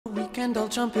weekend I'll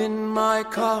jump in my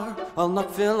car. I'll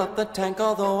not fill up the tank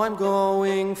although I'm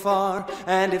going far.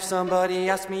 And if somebody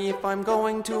asks me if I'm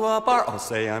going to a bar, I'll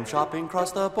say I'm shopping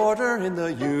across the border in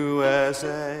the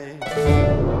USA.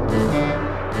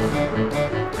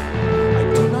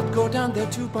 I do not go down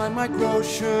there to buy my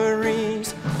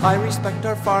groceries. I respect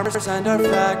our farmers and our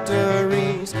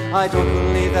factories. I don't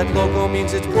believe that logo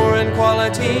means it's poor in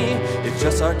quality. It's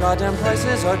just our goddamn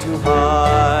prices are too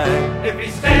high. If he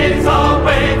stays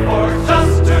away for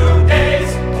just 2 days,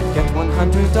 I get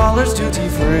 $100 duty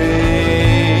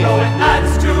free. though it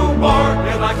adds to more,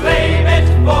 will I claim it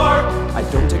for? I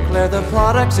don't declare the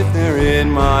products if they're in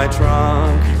my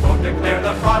trunk. He won't declare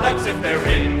the products if they're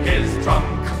in his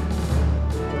trunk.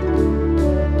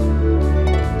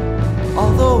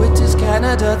 Although it is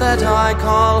Canada that I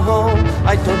call home,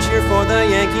 I don't cheer for the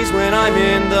Yankees when I'm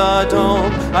in the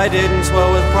dome. I didn't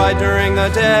swell with pride during the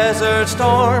Desert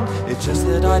Storm. It's just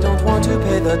that I don't want to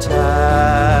pay the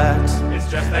tax. It's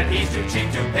just that he's too cheap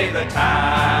to pay the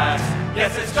tax.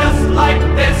 Yes, it's just like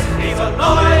this, he's a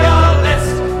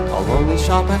loyalist. I'll only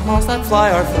shop at malls that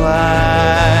fly our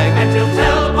flag. And he'll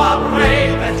tell Bob Ray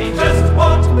that he just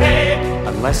won't pay.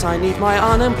 Unless I need my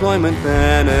unemployment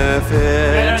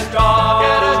benefit. Get a job,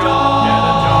 get a job, get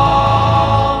a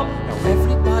job. Now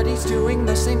everybody's doing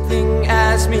the same thing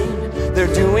as me.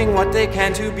 They're doing what they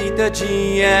can to beat the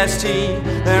GST.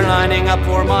 They're lining up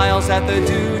for miles at the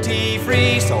duty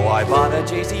free. So I bought a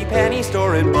JCPenney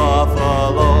store in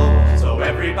Buffalo. So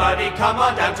everybody come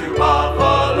on down to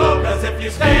Buffalo, 'cause if you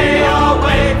stay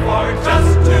away for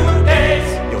just 2 days,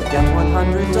 You'll get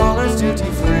 $100 duty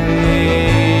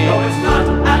free. though it's not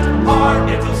at par,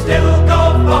 it'll still go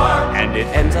far. And it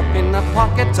ends up in the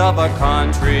pockets of a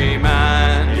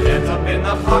countryman. It ends up in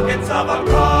the pockets of a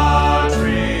car.